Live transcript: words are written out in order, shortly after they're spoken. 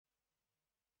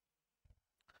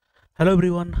Hello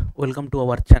everyone, welcome to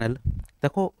our channel.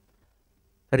 দেখো,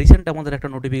 recent আমাদের একটা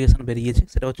নোটিফিকেশান বেরিয়েছে,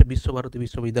 সেটা হচ্ছে বিশ্বভারতী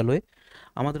বিশ্ববিদ্যালয়ে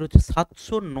আমাদের হচ্ছে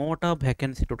 709টা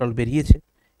ভ্যাকেন্সি টোটাল বেরিয়েছে।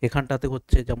 এখানটাতে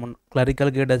হচ্ছে যেমন ক্লারিক্যাল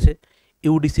গ্রেড আছে,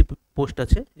 ইউডিসি পোস্ট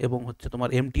আছে এবং হচ্ছে তোমার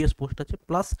এমটিএস পোস্ট আছে,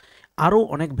 প্লাস আরও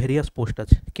অনেক ভেরিয়াস পোস্ট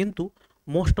আছে। কিন্তু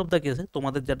মোস্ট অফ দ্য কেসে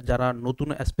তোমাদের যারা নতুন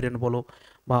অ্যাসপিরেন্ট বলো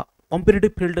বা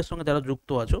কম্পিটিটিভ ফিল্ডের সঙ্গে যারা যুক্ত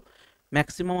আছো,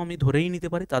 ম্যাক্সিমাম আমি ধরেই নিতে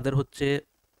পারি তাদের হচ্ছে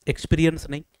এক্সপিরিয়েন্স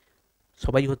নেই।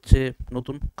 সবাই হচ্ছে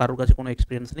নতুন, কারোর কাছে কোনো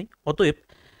এক্সপিরিয়েন্স নেই। অতএব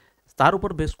তার উপর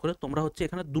বেস করে তোমরা হচ্ছে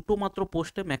এখানে দুটো মাত্র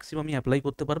পোস্টে ম্যাক্সিমামই অ্যাপ্লাই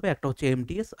করতে পারবে, একটা হচ্ছে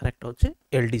এমটিএস আর একটা হচ্ছে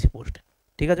এলডিসি পোস্টে।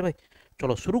 ঠিক আছে ভাই,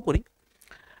 চলো শুরু করি।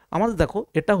 আমাদের দেখো,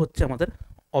 এটা হচ্ছে আমাদের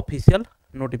অফিসিয়াল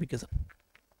নোটিফিকেশান।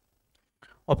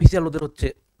 অফিসিয়াল ওদের হচ্ছে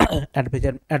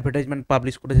অ্যাডভার্টাইজমেন্ট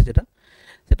পাবলিশ করেছে, যেটা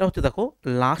সেটা হচ্ছে দেখো,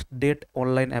 লাস্ট ডেট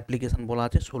অনলাইন অ্যাপ্লিকেশান বলা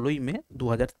আছে 16ই মে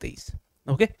 2023।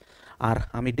 ওকে, আর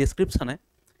আমি ডেসক্রিপশানে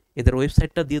এদের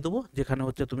ওয়েবসাইটটা দিয়ে দেবো, যেখানে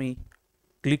হচ্ছে তুমি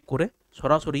ক্লিক করে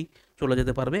সরাসরি চলে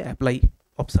যেতে পারবে অ্যাপ্লাই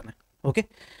অপশানে। ওকে,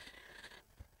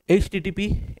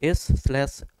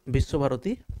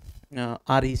 https://বিশ্বভারতী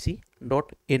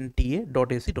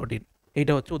rec.nta.ac.in,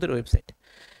 এইটা হচ্ছে ওদের ওয়েবসাইট।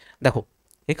 দেখো,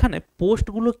 এখানে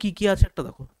পোস্টগুলো কি কি আছে একটা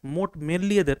দেখো। মোট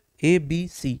মেনলি এদের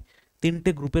ABC তিনটে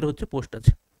গ্রুপের হচ্ছে পোস্ট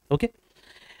আছে। ওকে,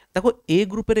 দেখো এ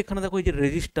গ্রুপের এখানে দেখো, এই যে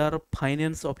registrar,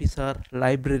 finance officer,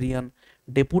 librarian,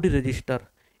 deputy registrar,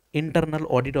 internal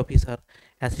audit officer,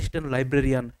 assistant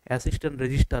librarian, assistant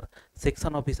registrar,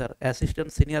 section officer,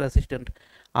 assistant senior assistant,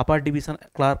 আপার ডিভিশন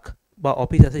ক্লার্ক বা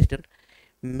অফিস অ্যাসিস্ট্যান্ট।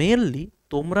 মেনলি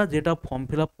তোমরা যেটা ফর্ম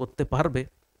ফিল আপ করতে পারবে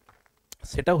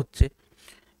সেটা হচ্ছে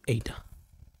এইটা।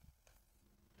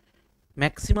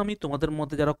 ম্যাক্সিমামই তোমাদের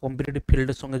মধ্যে যারা কম্পিটিটিভ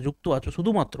ফিল্ডের সঙ্গে যুক্ত আছো,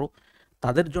 শুধুমাত্র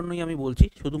তাদের জন্যই আমি বলছি,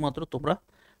 শুধুমাত্র তোমরা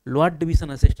lower division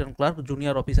assistant clerk,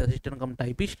 junior office assistant cum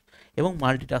typist এবং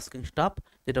মাল্টিটাস্কিং স্টাফ,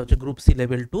 যেটা হচ্ছে গ্রুপ সি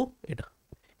লেভেল 2। এটা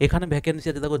এখানে ভ্যাকেন্সি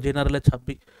আছে দেখো, জেনারেলে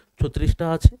 36টা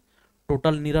আছে,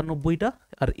 টোটাল 99টা,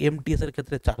 আর এমটিএস এর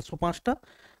ক্ষেত্রে 405টা,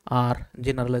 আর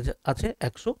জেনারেলে আছে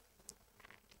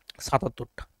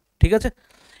 177টা। ঠিক আছে,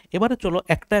 এবারে চলো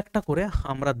একটা একটা করে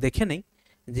আমরা দেখে নেই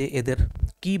যে এদের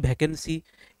কি ভ্যাকেন্সি,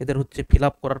 এদের হচ্ছে ফিল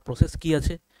আপ করার প্রসেস কি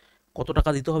আছে, কত টাকা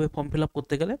দিতে হবে ফর্ম ফিল আপ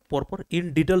করতে গেলে, পরপর ইন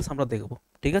ডিটেলস আমরা দেখব।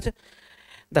 ঠিক আছে,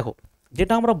 দেখো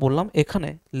যেটা আমরা বললাম, এখানে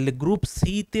গ্রুপ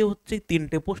সিতে হচ্ছে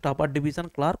তিনটে পোস্ট, আপার division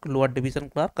clerk, lower division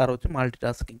clerk, আর হচ্ছে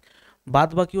মাল্টিটাস্কিং। বাদ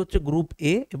বাকি হচ্ছে গ্রুপ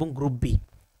এ এবং গ্রুপ বি।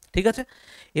 ঠিক আছে,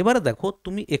 এবারে দেখো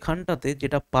তুমি এখানটাতে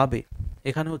যেটা পাবে,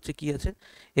 এখানে হচ্ছে কি আছে,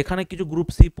 এখানে কিছু গ্রুপ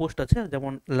সি পোস্ট আছে,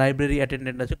 যেমন লাইব্রেরি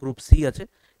অ্যাটেন্ডেন্ট আছে, গ্রুপ সি আছে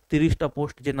 30টা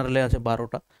পোস্ট, জেনারেলে আছে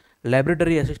 12টা,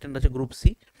 ল্যাবরেটরি অ্যাসিস্ট্যান্ট আছে গ্রুপ সি,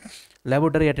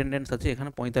 ল্যাবরেটরি অ্যাটেন্ডেন্স আছে এখানে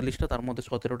 45টা, তার মধ্যে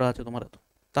 17টা আছে তোমার এত।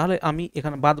 তাহলে আমি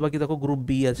এখানে বাদ বাকি দেখো, গ্রুপ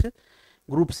বি আছে,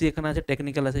 গ্রুপ সি এখানে আছে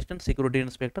technical assistant, security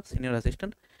inspector, senior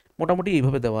assistant, মোটামুটি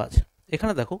এইভাবে দেওয়া আছে।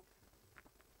 এখানে দেখো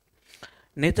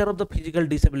nature of the physical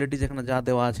disabilities এখানে যা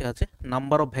দেওয়া আছে আছে,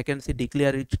 number of vacancy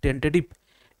declare is tentative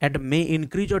at may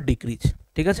increase or decrease.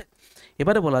 ঠিক আছে,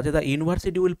 এবারে বলা আছে the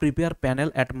university will prepare panel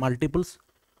at multiples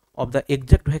of the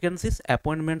exact vacancies,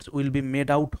 appointments will be made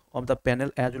out of the panel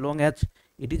as long as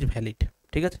it is valid.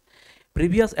 ঠিক আছে,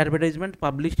 previous advertisement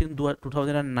published in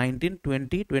 2019,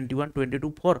 20, 21,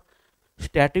 22 for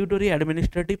statutory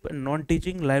administrative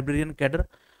non-teaching librarian cadre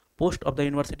post of the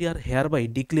university are hereby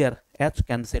declare as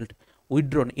cancelled,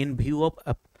 withdrawn in view of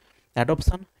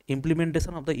adoption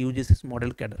implementation of the UGC's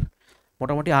model cadre.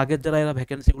 মোটামুটি আগের যারা এরা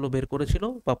ভ্যাকেন্সিগুলো বের করেছিল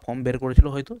বা form বের করেছিল,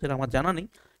 হয়তো যেটা আমার জানা নেই,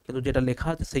 কিন্তু যেটা লেখা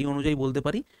আছে সেই অনুযায়ী বলতে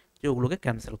পারি যে ওগুলোকে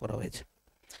ক্যান্সেল করা হয়েছে।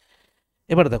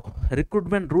 এবার দেখো,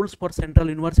 recruitment rules for central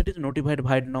universities notified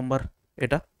vide number,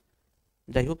 এটা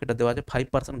যাই হোক এটা দেওয়া আছে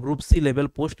 5% group sea level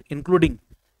post including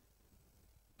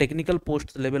technical post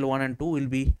level 1 and 2 will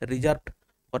be reserved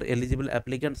for eligible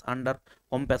applicants under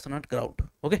compassionate ground.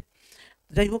 ওকে,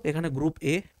 যাই হোক এখানে গ্রুপ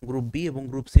এ, গ্রুপ বি এবং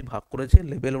গ্রুপ সি ভাগ করেছে,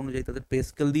 লেভেল অনুযায়ী তাদের পে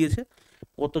স্কেল দিয়েছে,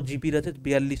 কত জিপির আছে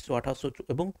 4200, 2800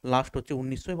 এবং লাস্ট হচ্ছে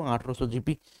 1900 এবং 1800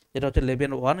 জিপি, যেটা হচ্ছে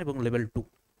লেভেল 1 এবং লেভেল 2।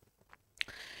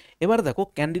 এবার দেখো,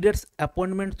 candidates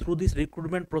appointment through this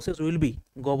recruitment process will be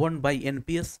govern by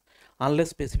NPS unless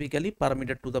specifically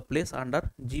permitted to the place under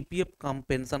GPF come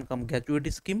pension come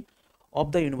gratuity scheme of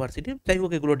the university. যাই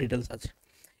হোক এগুলো ডিটেলস আছে।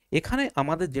 এখানে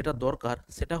আমাদের যেটা দরকার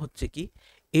সেটা হচ্ছে কি,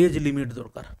 এজ লিমিট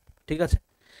দরকার। ঠিক আছে,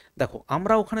 দেখো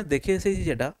আমরা ওখানে দেখে এসেছি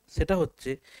যেটা, সেটা হচ্ছে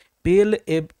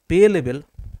পে লেভেল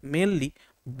মেনলি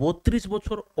 32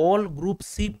 বছর, অল গ্রুপ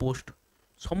সি পোস্ট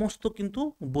সমস্ত কিন্তু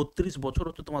 32 বছর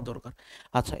হচ্ছে তোমার দরকার।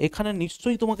 আচ্ছা, এখানে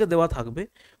নিশ্চয়ই তোমাকে দেওয়া থাকবে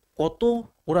কত,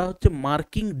 ওরা হচ্ছে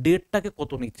মার্কিং ডেটটাকে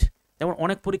কত নিচ্ছে। যেমন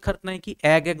অনেক পরীক্ষার নেয় কি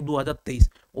 1/1/2023,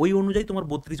 ওই অনুযায়ী তোমার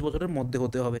 32 বছরের মধ্যে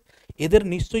হতে হবে। এদের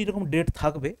নিশ্চয়ই এরকম ডেট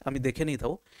থাকবে, আমি দেখে নিই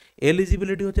তাও।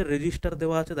 এলিজিবিলিটি হচ্ছে রেজিস্টার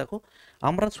দেওয়া আছে। দেখো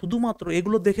আমরা শুধুমাত্র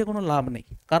এগুলো দেখে কোনো লাভ নেই,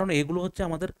 কারণ এগুলো হচ্ছে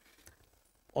আমাদের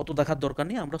অত দেখার দরকার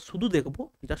নেই। আমরা শুধু দেখব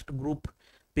জাস্ট গ্রুপ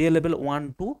পে লেভেল 1,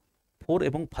 2, 4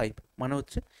 এবং 5, মানে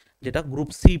হচ্ছে যেটা গ্রুপ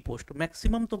সি পোস্ট।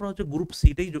 ম্যাক্সিমাম তোমরা হচ্ছে গ্রুপ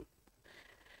সিটাই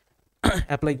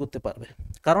অ্যাপ্লাই করতে পারবে,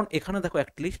 কারণ এখানে দেখো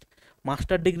অ্যাটলিস্ট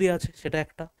মাস্টার ডিগ্রি আছে, সেটা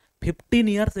একটা 15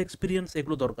 ইয়ার্স এক্সপিরিয়েন্স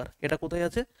এগুলো দরকার। এটা কোথায়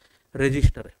আছে?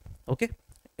 রেজিস্টারে। ওকে,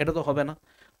 এটা তো হবে না।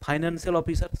 ফাইন্যান্সিয়াল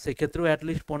অফিসার, সেক্ষেত্রেও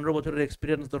অ্যাটলিস্ট 15 বছরের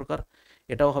এক্সপিরিয়েন্স দরকার,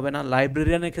 এটাও হবে না।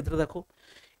 লাইব্রেরিয়ানের ক্ষেত্রে দেখো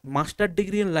master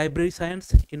degree in library science,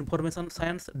 information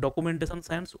science, documentation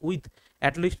science with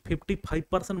at least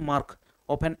 55% mark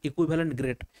of an equivalent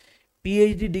grade.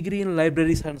 PhD degree in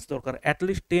library science দরকার,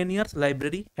 at least 10 years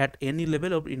library at any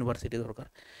level of university দরকার।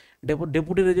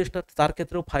 Deputy registrar, তার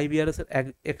ক্ষেত্রেও 5 ইয়ার্সের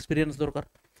experience দরকার।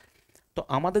 তো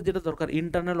আমাদের যেটা দরকার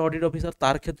internal audit officer,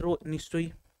 তার ক্ষেত্রেও নিশ্চয়ই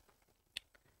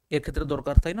এর ক্ষেত্রে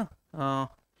দরকার, তাই না?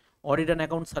 Audit and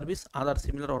account service, other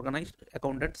similar organised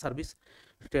accountant service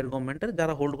state গভর্নমেন্টের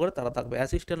যারা হোল্ড করে তারা থাকবে।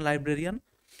 অ্যাসিস্ট্যান্ট লাইব্রেরিয়ান,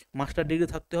 মাস্টার ডিগ্রি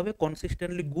থাকতে হবে,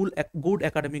 consistently good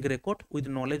academic record with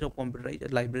knowledge of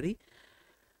computerised library.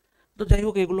 তো যাই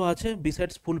হোক এগুলো আছে।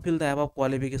 Besides fulfil the above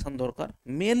qualification দরকার।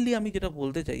 মেনলি আমি যেটা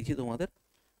বলতে চাইছি তোমাদের,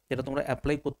 যেটা তোমরা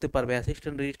অ্যাপ্লাই করতে পারবে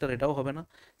অ্যাসিস্ট্যান্ট রেজিস্ট্রার, এটাও হবে না।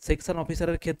 সেকশন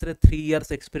অফিসারের ক্ষেত্রে 3 ইয়ার্স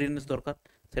এক্সপিরিয়েন্স দরকার,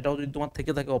 সেটাও যদি তোমার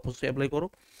থেকে থাকে অবশ্যই অ্যাপ্লাই করো।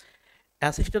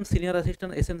 Assistant, senior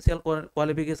assistant essential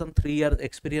qualification 3 year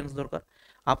experience দরকার।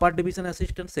 আপার ডিভিশন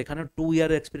অ্যাসিস্ট্যান্ট, সেখানে 2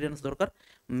 ইয়ার এক্সপিরিয়েন্স দরকার।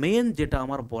 মেন যেটা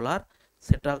আমার বলার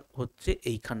সেটা হচ্ছে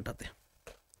এইখানটাতে,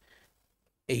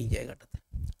 এই জায়গাটাতে,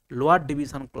 lower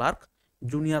division clerk,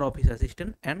 junior office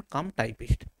assistant and cum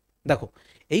typist. দেখো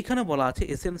এইখানে বলা আছে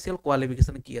এসেন্সিয়াল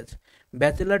কোয়ালিফিকেশন কি আছে।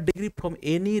 Bachelor degree from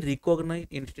any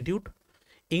recognised institute,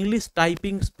 English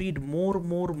typing speed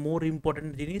more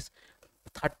important জিনিস,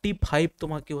 35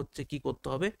 তোমাকে হচ্ছে কি করতে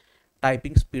হবে,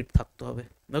 টাইপিং স্পিড থাকতে হবে।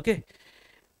 ওকে,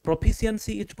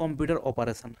 proficiency is computer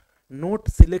operation, note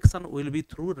selection will be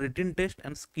through written test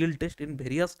and skill test in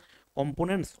various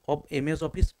components of MS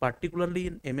office, particularly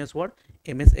in MS word,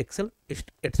 MS Excel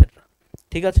etcetera.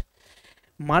 ঠিক আছে।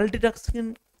 মাল্টিটাস্কিং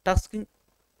টাস্কিং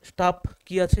স্টাফ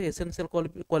কি আছে, essential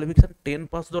qualification 10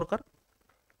 pass দরকার।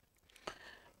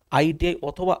 ITI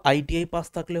অথবা ITI pass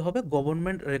থাকলে হবে,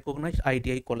 government recognized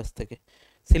ITI college থেকে।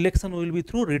 Selection will be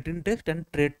through written test and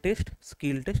trade test,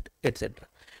 skill test etcetera.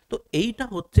 তো এইটা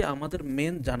হচ্ছে আমাদের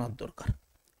মেন জানার দরকার।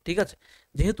 ঠিক আছে,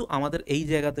 যেহেতু আমাদের এই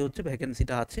জায়গাতে হচ্ছে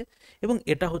ভ্যাকেন্সিটা আছে এবং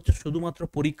এটা হচ্ছে শুধুমাত্র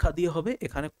পরীক্ষা দিয়ে হবে,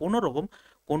 এখানে কোনো রকম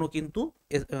কোনো কিন্তু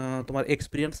তোমার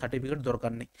এক্সপিরিয়েন্স সার্টিফিকেট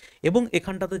দরকার নেই। এবং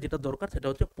এখানটাতে যেটা দরকার সেটা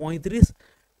হচ্ছে 35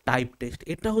 টাইপ টেস্ট।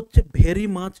 এটা হচ্ছে ভেরি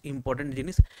মাচ ইম্পর্টেন্ট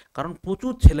জিনিস, কারণ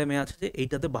প্রচুর ছেলে মেয়ে আছে যে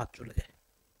এইটাতে বাদ চলে যায়।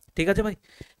 ঠিক আছে ভাই,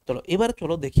 চলো এবার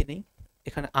চলো দেখি নেই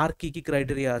এখানে আর কি কি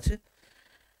ক্রাইটেরিয়া আছে।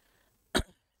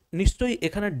 নিশ্চয়ই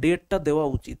এখানে ডেটটা দেওয়া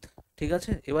উচিত। ঠিক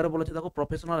আছে, এবারে বলেছে দেখো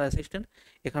প্রফেশনাল অ্যাসিস্ট্যান্ট,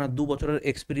 এখানে 2 বছরের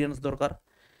এক্সপিরিয়েন্স দরকার।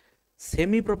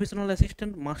 Semi professional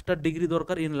assistant, master degree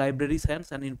দরকার in library science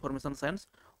and information science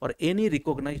or any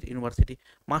recognised university.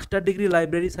 Master degree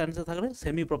library সায়েন্সে থাকলে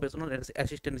সেমি প্রফেশনাল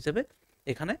অ্যাসিস্ট্যান্ট হিসেবে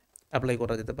এখানে অ্যাপ্লাই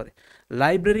করা যেতে পারে।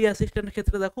 লাইব্রেরি অ্যাসিস্ট্যান্টের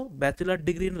ক্ষেত্রে দেখো bachelor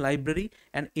degree in library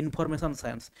and information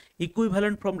science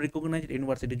equivalent from recognised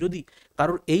university. যদি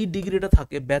কারোর এই ডিগ্রিটা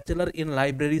থাকে ব্যাচেলার ইন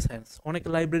লাইব্রেরি সায়েন্স, অনেক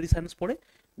লাইব্রেরি সায়েন্স পড়ে,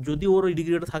 যদি ওর ওই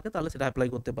ডিগ্রিটা থাকে তাহলে সেটা অ্যাপ্লাই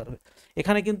করতে পারবে।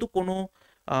 এখানে কিন্তু কোনো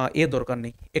দরকার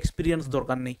নেই, এক্সপিরিয়েন্স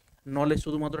দরকার নেই, নলেজ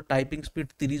শুধুমাত্র টাইপিং স্পিড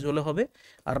 30 হলে হবে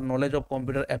আর নলেজ অফ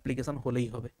কম্পিউটার অ্যাপ্লিকেশন হলেই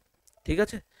হবে। ঠিক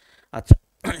আছে, আচ্ছা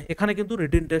এখানে কিন্তু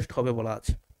রিটেন টেস্ট হবে বলা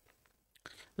আছে।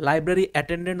 লাইব্রেরি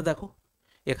অ্যাটেন্ডেন্ট দেখো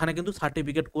এখানে কিন্তু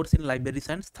certificate course in library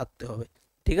science থাকতে হবে।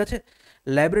 ঠিক আছে,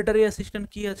 ল্যাবরেটরি অ্যাসিস্ট্যান্ট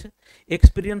কি আছে,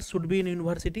 experience should be in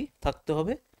university থাকতে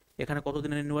হবে। এখানে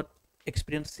কতদিনের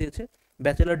এক্সপিরিয়েন্স চেয়েছে,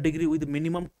 bachelor degree with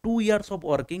minimum 2 years of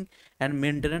working and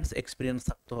maintenance experience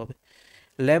থাকতে হবে।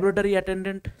 ল্যাবরেটরি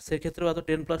অ্যাটেন্ডেন্ট সেক্ষেত্রেও এত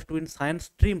 10+2 in science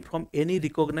stream from any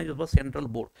recognise বা সেন্ট্রাল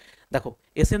বোর্ড। দেখো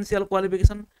essential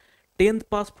qualification 10th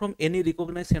past form any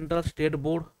recognise central state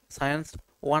board science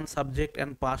 1 subject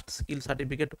and past skill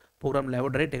certificate programme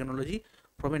laboratory technology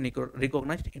from a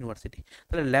recognised university.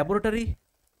 তাহলে laboratory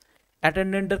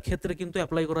অ্যাটেন্ডেন্টের ক্ষেত্রে কিন্তু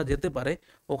apply করা যেতে পারে।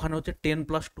 ওখানে হচ্ছে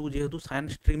 10+2, যেহেতু সায়েন্স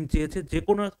স্ট্রিম চেয়েছে যে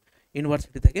কোনো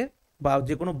ইউনিভার্সিটি থেকে বা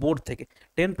যে কোনো বোর্ড থেকে,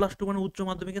 10+2 মানে উচ্চ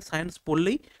মাধ্যমিকে সায়েন্স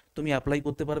পড়লেই তুমি অ্যাপ্লাই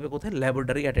করতে পারবে কোথায়,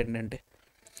 ল্যাবরেটরি অ্যাটেন্ডেন্টে।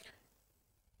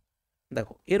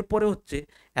 দেখো এরপরে হচ্ছে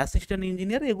অ্যাসিস্ট্যান্ট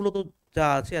ইঞ্জিনিয়ার, এগুলো তো যা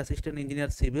আছে, assistant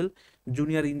engineer civil,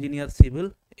 junior engineer civil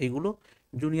এগুলো,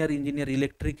 junior engineer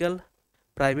electrical,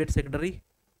 private secretary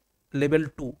level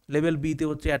 2, level বিতে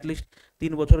হচ্ছে অ্যাটলিস্ট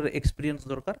 3 বছরের এক্সপিরিয়েন্স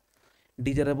দরকার।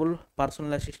 ডিজারেবল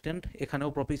পার্সোনাল অ্যাসিস্ট্যান্ট, এখানেও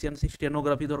প্রফিসিয়েন্সি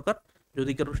স্টেনোগ্রাফি দরকার,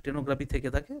 যদি কারো স্টেনোগ্রাফি থেকে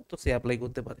থাকে তো সে অ্যাপ্লাই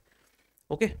করতে পারে।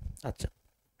 ওকে, আচ্ছা।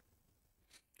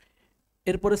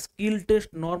 এরপরে skill test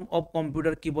norm of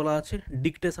computer কি বলা আছে,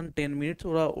 ডিকটেশন 10 মিনিটস,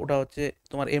 ওটা হচ্ছে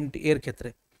তোমার এমটি এর ক্ষেত্রে,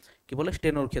 কি বলে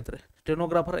স্টেনোর ক্ষেত্রে।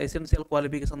 স্টেনোগ্রাফার এসেন্সিয়াল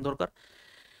কোয়ালিফিকেশন দরকার,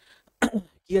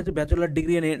 কি আছে, bachelor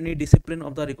degree in any discipline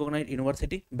of the recognised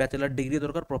university, bachelor degree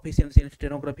দরকার, proficiency in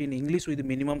stenography in English with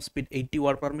minimum speed 80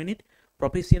 word per minute,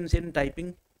 proficiency in typing.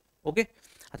 ওকে,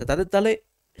 আচ্ছা, তাদের তাহলে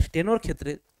স্টেনোর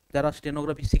ক্ষেত্রে যারা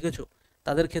স্টেনোগ্রাফি শিখেছো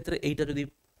তাদের ক্ষেত্রে এইটা যদি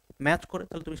ম্যাচ করে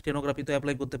তাহলে তুমি স্টেনোগ্রাফিতে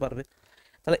অ্যাপ্লাই করতে পারবে।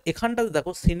 তাহলে এখানটাতে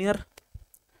দেখো সিনিয়র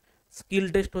স্কিল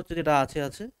টেস্ট হচ্ছে যেটা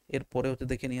আছে, এরপরে হচ্ছে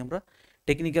দেখে নিই আমরা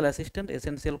টেকনিক্যাল অ্যাসিস্ট্যান্ট,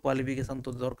 এসেন্সিয়াল কোয়ালিফিকেশান তো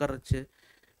দরকার হচ্ছে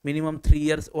মিনিমাম 3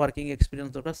 ইয়ার্স ওয়ার্কিং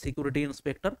এক্সপিরিয়েন্স দরকার, security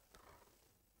inspector,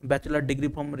 bachelor degree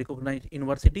from recognised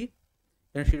university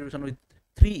institution with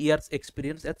 3 years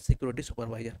experience as security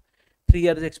supervisor, 3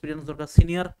 years experience দরকার,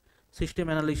 সিনিয়র সিস্টেম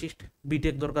অ্যানালিস্ট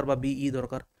বিটেক দরকার বা বিই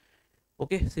দরকার।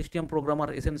 ওকে, সিস্টেম প্রোগ্রামার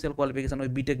এসেন্সিয়াল কোয়ালিফিকেশান ওই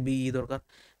B Tech BE দরকার,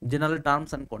 general terms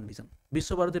and condition,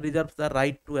 Visva Bharati reserve the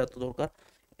right two এত দরকার,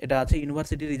 এটা আছে,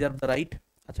 ইউনিভার্সিটি রিজার্ভ দ্য রাইট।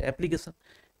 আচ্ছা, application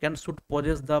can should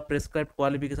pauses the prescribed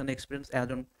qualification experience as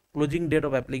on closing date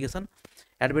of application,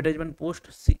 advertisement post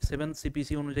 7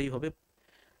 CPC অনুযায়ী হবে,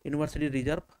 university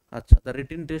reserve. আচ্ছা, the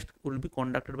written test will be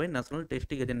conducted by national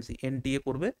testing agency, NTA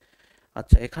করবে।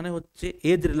 আচ্ছা, এখানে হচ্ছে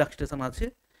age relaxation আছে।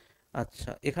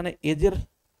 আচ্ছা, এখানে এজের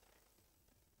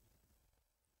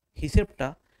হিসেবটা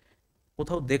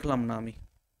কোথাও দেখলাম না আমি।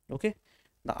 ওকে,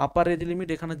 দ্য আপার এজ লিমিট,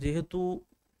 এখানে যেহেতু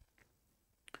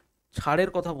ছাড়ের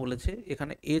কথা বলেছে,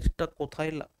 এখানে এজটা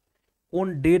কোথায় কোন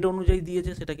ডেট অনুযায়ী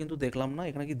দিয়েছে সেটা কিন্তু দেখলাম না,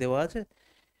 এখানে কি দেওয়া আছে,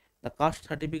 দ্য কাস্ট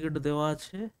সার্টিফিকেট দেওয়া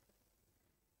আছে,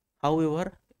 how ever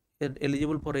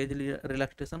eligible for age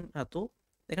relaxation, এত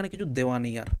এখানে কিছু দেওয়া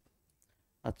নেই আর।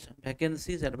 আচ্ছা,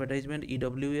 ভ্যাকেন্সিজ অ্যাডভার্টাইজমেন্ট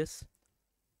ইডব্লিউএস,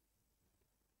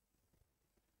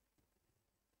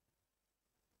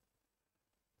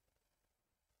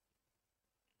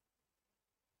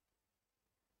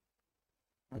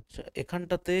 আচ্ছা,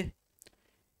 এখানটাতে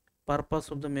purpose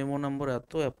of the memo number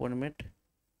এত, অ্যাপয়েন্টমেন্ট,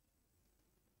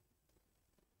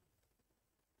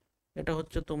 এটা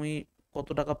হচ্ছে তুমি কত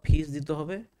টাকা ফিস দিতে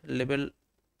হবে, লেভেল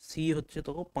সি হচ্ছে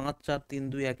তো 5 4 3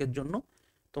 2 1 জন্য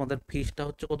তোমাদের ফিসটা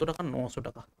হচ্ছে কত টাকা, 900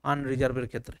 টাকা আনরিজার্ভের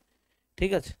ক্ষেত্রে।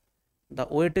 ঠিক আছে, the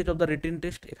weightage of the written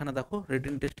test, এখানে দেখো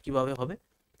রিটিন টেস্ট কীভাবে হবে,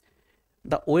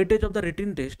 the weightage of the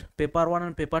written test paper 1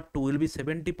 and paper 2 will be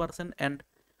 70% and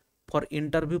for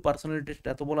interview personality test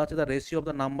এত বলা আছে, the ratio of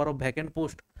the number of vacant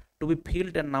post two B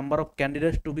field and number of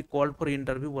candidates to be called for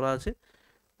interview বলা আছে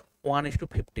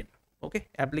 1:15. Okay,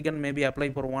 applicant may be apply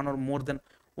for one or more than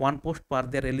one post per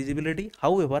their eligibility,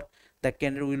 however the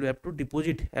candidate will have to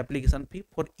deposit application fee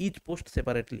for each post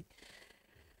separately.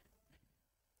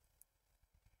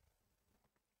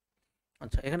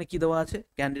 আচ্ছা, এখানে কি দেওয়া আছে,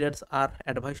 candidates are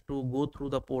advice to go through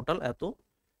the portal এত,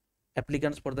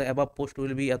 applicants for the above post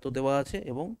will be এত দেওয়া আছে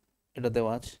এবং এটা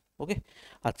দেওয়া আছে। ওকে,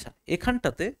 আচ্ছা,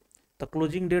 এখানটাতে দ্য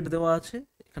ক্লোজিং ডেট দেওয়া আছে,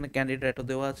 এখানে ক্যান্ডিডেট এত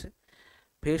দেওয়া আছে,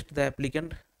 ফেস্ট দ্য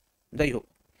অ্যাপ্লিক্যান্ট, যাই হোক।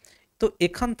 তো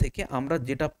এখান থেকে আমরা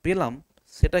যেটা পেলাম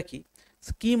সেটা কি,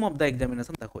 স্কিম অফ দ্য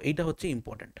এক্সামিনেশন, দেখো এইটা হচ্ছে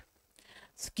important.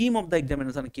 Scheme of the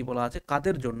examination কি বলা আছে,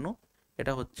 কাদের জন্য,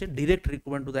 এটা হচ্ছে direct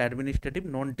recruitment to the administrative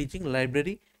non teaching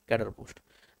library cadre post,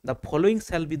 the following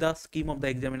shall be the scheme of the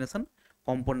examination,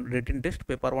 compound written test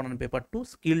paper 1 and paper 2,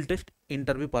 skill test,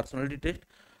 interview, personality test,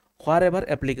 where ever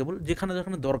applicable, যেখানে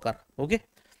যেখানে দরকার। ওকে,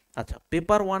 আচ্ছা,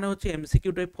 paper 1 হচ্ছে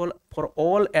MCQ type for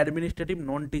all administrative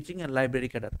non teaching and library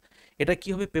cadre, এটা কি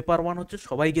হবে, paper 1 হচ্ছে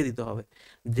সবাইকে দিতে হবে,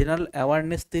 general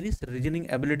awareness 30, reasoning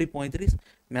ability 35,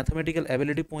 mathematical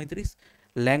ability 35,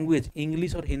 language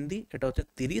English আর হিন্দি এটা হচ্ছে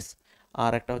 30,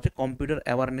 আর একটা হচ্ছে কম্পিউটার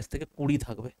অ্যাওয়ারনেস থেকে 20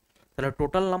 থাকবে। তাহলে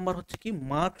টোটাল নাম্বার হচ্ছে কি,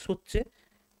 মার্কস হচ্ছে,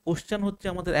 কোশ্চেন হচ্ছে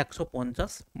আমাদের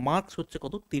 150, মার্কস হচ্ছে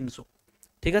কত, 300।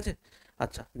 ঠিক আছে,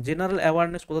 আচ্ছা, জেনারেল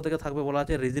অ্যাওয়ারনেস কোথা থেকে থাকবে বলা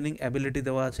আছে, রিজনিং অ্যাবিলিটি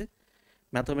দেওয়া আছে,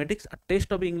 mathematics, R test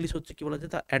of English হচ্ছে কি বলা আছে,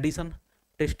 the addition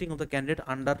testing of the candidate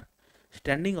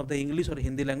understanding of the English or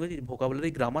Hindi language, vocabulary,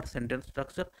 grammar, sentence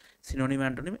structure, synonym,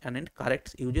 antonym and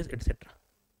কারেক্টস uses etcetera.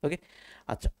 ওকে,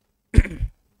 আচ্ছা,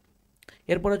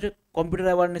 এরপর হচ্ছে কম্পিউটার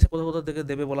অ্যাওয়ারনেসে কোথাও কোথাও থেকে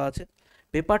দেবে বলা আছে,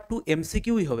 পেপার 2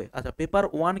 এমসিকিউই হবে। আচ্ছা, পেপার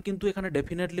 1 কিন্তু এখানে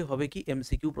ডেফিনেটলি হবে কি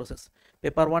এমসিকিউ প্রসেস,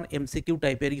 পেপার 1 এমসিকিউ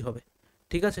টাইপেরই হবে।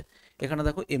 ঠিক আছে, এখানে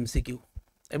দেখো এমসিকিউ,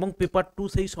 এবং পেপার 2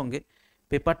 সেই সঙ্গে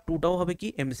পেপার 2টাও হবে কি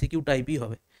এমসিকিউ টাইপই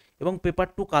হবে। এবং পেপার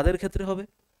 2 কাদের ক্ষেত্রে হবে,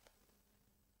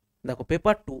 দেখো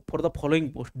paper 2 for the following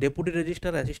post, deputy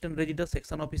registrar, assistant registrar,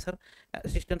 section officer,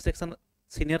 assistant section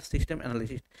senior system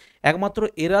analyst, একমাত্র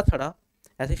এরা ছাড়া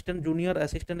assistant junior,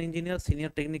 assistant engineer,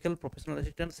 senior technical, professional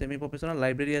assistant, semi professional,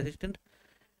 library assistant,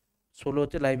 16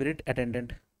 হচ্ছে লাইব্রেরি অ্যাটেন্ডেন্ট।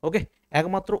 ওকে,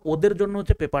 একমাত্র ওদের জন্য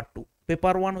হচ্ছে পেপার 2।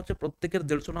 পেপার 1 হচ্ছে প্রত্যেকের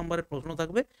 150 নম্বরের প্রশ্ন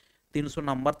থাকবে, 300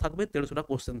 নাম্বার থাকবে, 150টা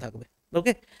কোশ্চেন থাকবে।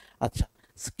 ওকে, আচ্ছা,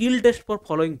 skill test for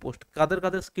following post, Quader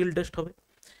Quader skill test হবে?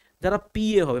 যারা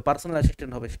পিএ হবে, পার্সোনাল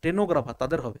অ্যাসিস্ট্যান্ট হবে, স্টেনোগ্রাফার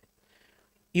তাদের হবে,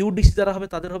 ইউডিসি যারা হবে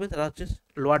তাদের হবে, যারা হচ্ছে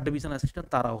লোয়ার ডিভিশন অ্যাসিস্ট্যান্ট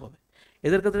তারাও হবে।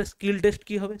 এদের ক্ষেত্রে স্কিল টেস্ট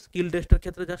কি হবে? স্কিল টেস্টের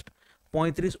ক্ষেত্রে জাস্ট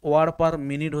 35 ওয়ার্ড পার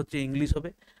মিনিট হচ্ছে ইংলিশ হবে।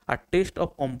 আর টেস্ট অফ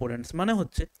কম্পোনেন্টস মানে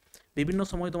হচ্ছে বিভিন্ন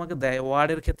সময় তোমাকে দেয়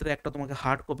ওয়ার্ডের ক্ষেত্রে একটা তোমাকে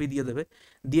হার্ড কপি দিয়ে দেবে,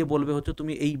 দিয়ে বলবে হচ্ছে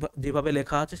তুমি এই যেভাবে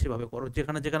লেখা আছে সেভাবে করো,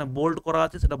 যেখানে যেখানে বোল্ড করা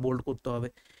আছে সেটা বোল্ড করতে হবে,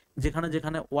 যেখানে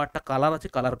যেখানে ওয়ার্ডটা কালার আছে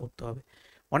কালার করতে হবে।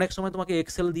 অনেক সময় তোমাকে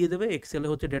এক্সেল দিয়ে দেবে, এক্সেলে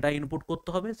হচ্ছে ডেটা ইনপুট করতে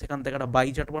হবে, সেখান থেকে একটা বাই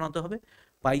চার্ট বানাতে হবে,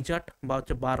 পাই চার্ট বা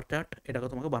হচ্ছে বার চার্ট এটাকে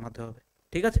তোমাকে বানাতে হবে।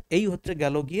 ঠিক আছে, এই হচ্ছে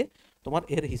গেল গিয়ে তোমার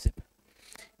এর হিসেব।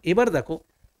 এবার দেখো,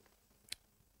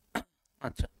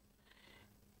 আচ্ছা,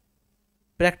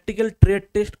 প্র্যাকটিক্যাল ট্রেড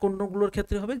টেস্ট কোনগুলোর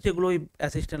ক্ষেত্রে হবে? যেগুলো ওই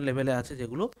অ্যাসিস্ট্যান্ট লেভেলে আছে,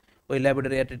 যেগুলো ওই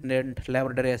ল্যাবরেটরি অ্যাটেন্ডেন্ট,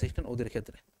 ল্যাবরেটরি অ্যাসিস্ট্যান্ট ওদের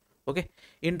ক্ষেত্রে। ওকে,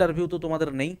 ইন্টারভিউ তো তোমাদের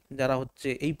নেই, যারা হচ্ছে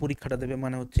এই পরীক্ষাটা দেবে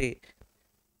মানে হচ্ছে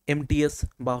এমটিএস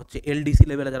বা হচ্ছে এলডিসি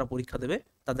লেভেলে যারা পরীক্ষা দেবে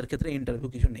তাদের ক্ষেত্রে ইন্টারভিউ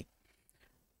কিছু নেই।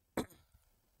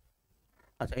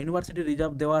 আচ্ছা, ইউনিভার্সিটি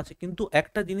রিজার্ভ দেওয়া আছে, কিন্তু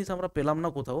একটা জিনিস আমরা পেলাম না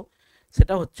কোথাও,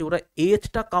 সেটা হচ্ছে ওরা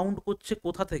এজটা কাউন্ট করছে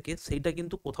কোথা থেকে, সেইটা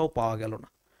কিন্তু কোথাও পাওয়া গেল না।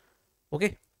 ওকে,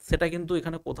 সেটা কিন্তু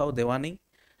এখানে কোথাও দেওয়া নেই।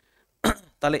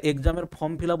 তাহলে এক্সামের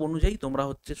ফর্ম ফিল আপ অনুযায়ী তোমরা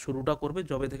হচ্ছে শুরুটা করবে,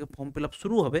 যবে থেকে ফর্ম ফিল আপ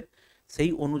শুরু হবে সেই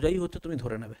অনুযায়ী হচ্ছে তুমি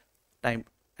ধরে নেবে টাইম,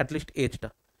 অ্যাটলিস্ট এজটা।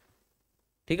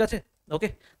 ঠিক আছে, ওকে,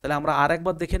 তাহলে আমরা আর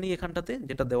একবার দেখে নিই এখানটাতে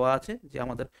যেটা দেওয়া আছে, যে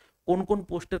আমাদের কোন কোন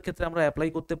পোস্টের ক্ষেত্রে আমরা অ্যাপ্লাই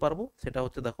করতে পারবো। সেটা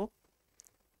হচ্ছে দেখো,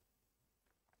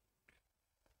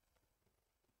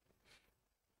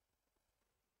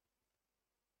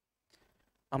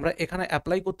 আমরা এখানে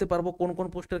অ্যাপ্লাই করতে পারবো কোন কোন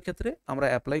পোস্টের ক্ষেত্রে? আমরা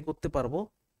অ্যাপ্লাই করতে পারবো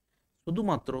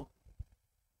শুধুমাত্র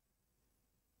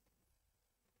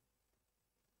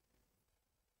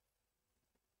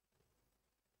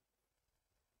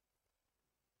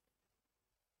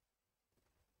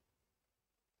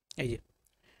এই যে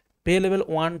পে লেভেল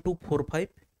 1 2 4 5,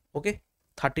 ওকে,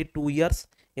 32 ইয়ার্স।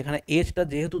 এখানে এজটা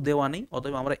যেহেতু দেওয়া নেই,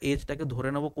 অতএব আমরা এজটাকে ধরে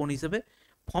নেবো কোন হিসেবে?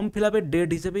 ফর্ম ফিল আপের ডেট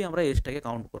হিসেবেই আমরা এজটাকে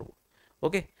কাউন্ট করব।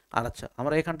 ওকে, আর আচ্ছা,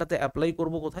 আমরা এখানটাতে অ্যাপ্লাই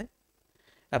করব কোথায়?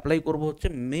 অ্যাপ্লাই করব হচ্ছে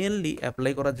মেনলি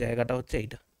অ্যাপ্লাই করার জায়গাটা হচ্ছে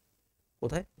এইটা,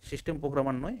 কোথায়? সিস্টেম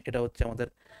প্রোগ্রামার নয়, এটা হচ্ছে আমাদের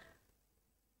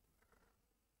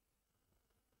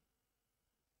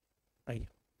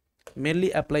মেনলি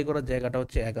অ্যাপ্লাই করার জায়গাটা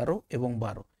হচ্ছে 11 এবং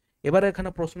 12। এবারে এখানে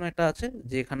প্রশ্ন একটা আছে,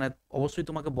 যে এখানে অবশ্যই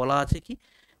তোমাকে বলা আছে কি,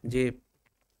 যে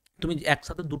তুমি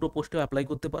একসাথে দুটো পোস্টে অ্যাপ্লাই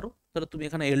করতে পারো, তাহলে তুমি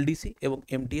এখানে এলডিসি এবং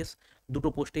এমটিএস দুটো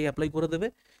পোস্টেই অ্যাপ্লাই করে দেবে।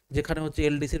 যেখানে হচ্ছে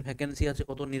এলডিসির ভ্যাকেন্সি আছে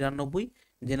কত? 99,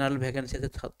 জেনারেল ভ্যাকেন্সি আছে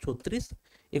 36,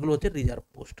 এগুলো হচ্ছে রিজার্ভ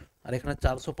পোস্ট। আর এখানে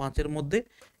 405-এর মধ্যে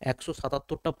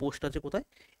 177টা পোস্ট আছে কোথায়?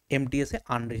 এমটিএসে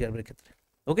আনরিজার্ভের ক্ষেত্রে।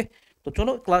 ওকে, তো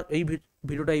চলো এই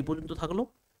ভিডিওটা এই পর্যন্ত থাকলো।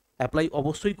 অ্যাপ্লাই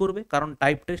অবশ্যই করবে, কারণ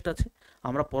টাইপ টেস্ট আছে।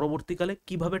 আমরা পরবর্তীকালে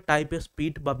কিভাবে টাইপের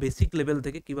স্পিড বা বেসিক লেভেল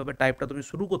থেকে কিভাবে টাইপটা তুমি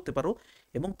শুরু করতে পারো,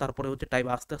 এবং তারপরে হচ্ছে টাইপ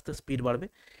আস্তে আস্তে স্পিড বাড়বে।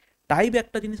 টাইপ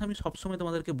একটা জিনিস আমি সবসময়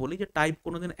তোমাদেরকে বলি, যে টাইপ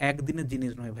কোনোদিন একদিনের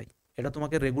জিনিস নয় ভাই, এটা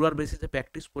তোমাকে রেগুলার বেসিসে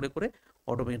প্র্যাকটিস করে করে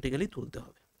অটোমেটিক্যালি তুলতে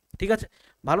হবে। ঠিক আছে,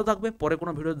 ভালো থাকবে, পরে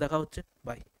কোনো ভিডিও দেখা হচ্ছে,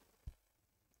 বাই।